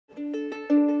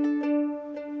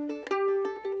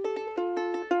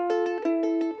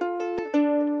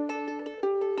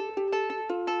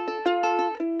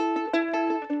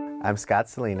I'm Scott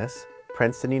Salinas,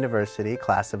 Princeton University,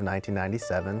 class of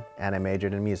 1997, and I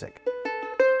majored in music.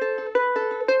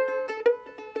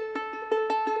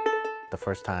 The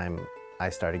first time I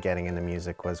started getting into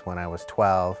music was when I was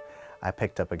 12. I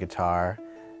picked up a guitar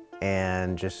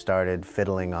and just started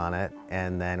fiddling on it,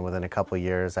 and then within a couple of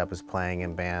years I was playing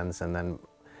in bands, and then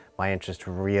my interest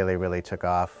really took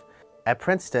off. At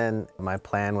Princeton, my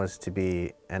plan was to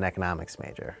be an economics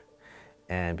major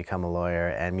and become a lawyer,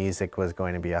 and music was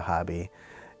going to be a hobby.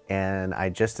 And I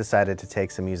just decided to take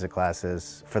some music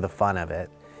classes for the fun of it,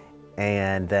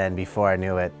 and then before I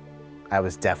knew it, I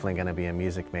was definitely going to be a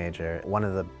music major. One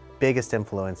of the biggest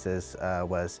influences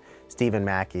was Stephen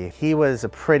Mackey. He was a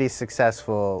pretty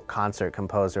successful concert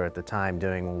composer at the time,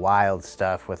 doing wild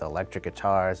stuff with electric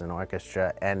guitars and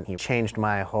orchestra, and he changed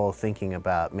my whole thinking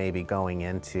about maybe going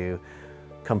into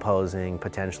composing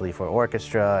potentially for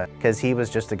orchestra, because he was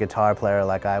just a guitar player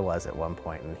like I was at one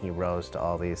point, and he rose to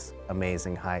all these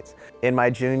amazing heights. In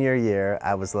my junior year,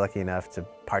 I was lucky enough to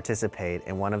participate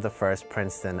in one of the first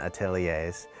Princeton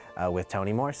Ateliers with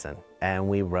Toni Morrison, and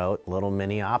we wrote little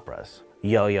mini operas.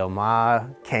 Yo-Yo Ma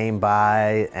came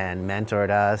by and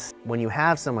mentored us. When you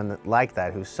have someone like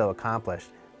that who's so accomplished,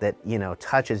 that, you know,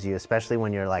 touches you, especially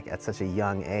when you're like at such a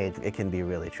young age, it can be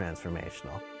really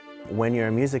transformational. When you're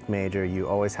a music major, you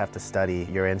always have to study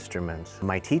your instruments.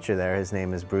 My teacher there, his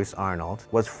name is Bruce Arnold,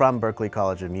 was from Berklee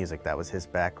College of Music. That was his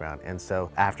background. And so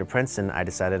after Princeton, I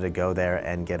decided to go there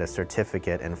and get a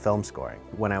certificate in film scoring.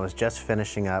 When I was just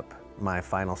finishing up my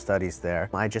final studies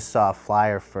there, I just saw a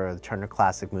flyer for the Turner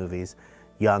Classic Movies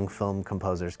Young Film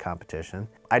Composers Competition.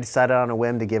 I decided on a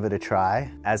whim to give it a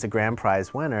try. As a grand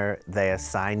prize winner, they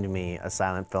assigned me a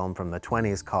silent film from the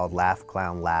 20s called Laugh,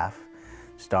 Clown, Laugh,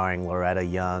 starring Loretta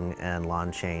Young and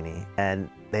Lon Chaney, and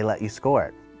they let you score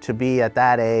it. To be at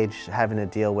that age, having to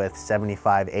deal with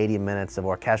 75, 80 minutes of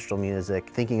orchestral music,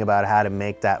 thinking about how to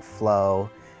make that flow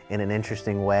in an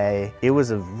interesting way, it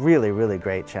was a really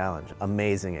great challenge.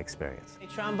 Amazing experience. Hey,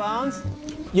 trombones,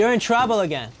 you're in trouble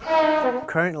again.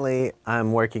 Currently,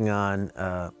 I'm working on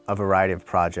a variety of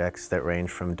projects that range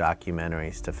from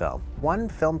documentaries to film. One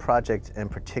film project in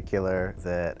particular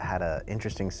that had an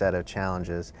interesting set of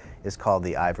challenges is called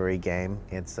The Ivory Game.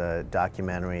 It's a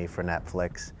documentary for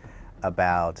Netflix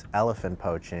about elephant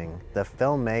poaching. The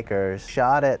filmmakers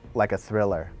shot it like a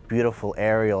thriller. Beautiful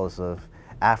aerials of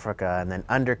Africa, and then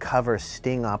undercover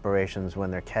sting operations when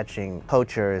they're catching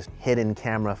poachers, hidden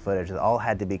camera footage that all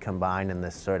had to be combined in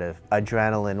this sort of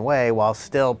adrenaline way while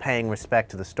still paying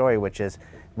respect to the story, which is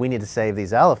we need to save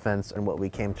these elephants. And what we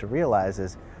came to realize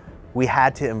is we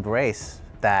had to embrace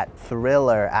that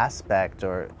thriller aspect,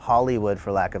 or Hollywood,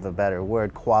 for lack of a better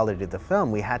word, quality of the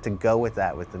film. We had to go with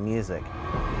that with the music.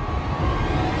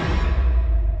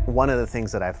 One of the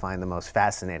things that I find the most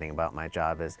fascinating about my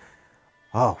job is,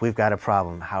 oh, we've got a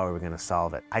problem, how are we going to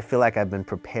solve it? I feel like I've been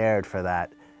prepared for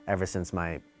that ever since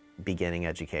my beginning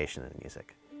education in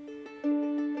music.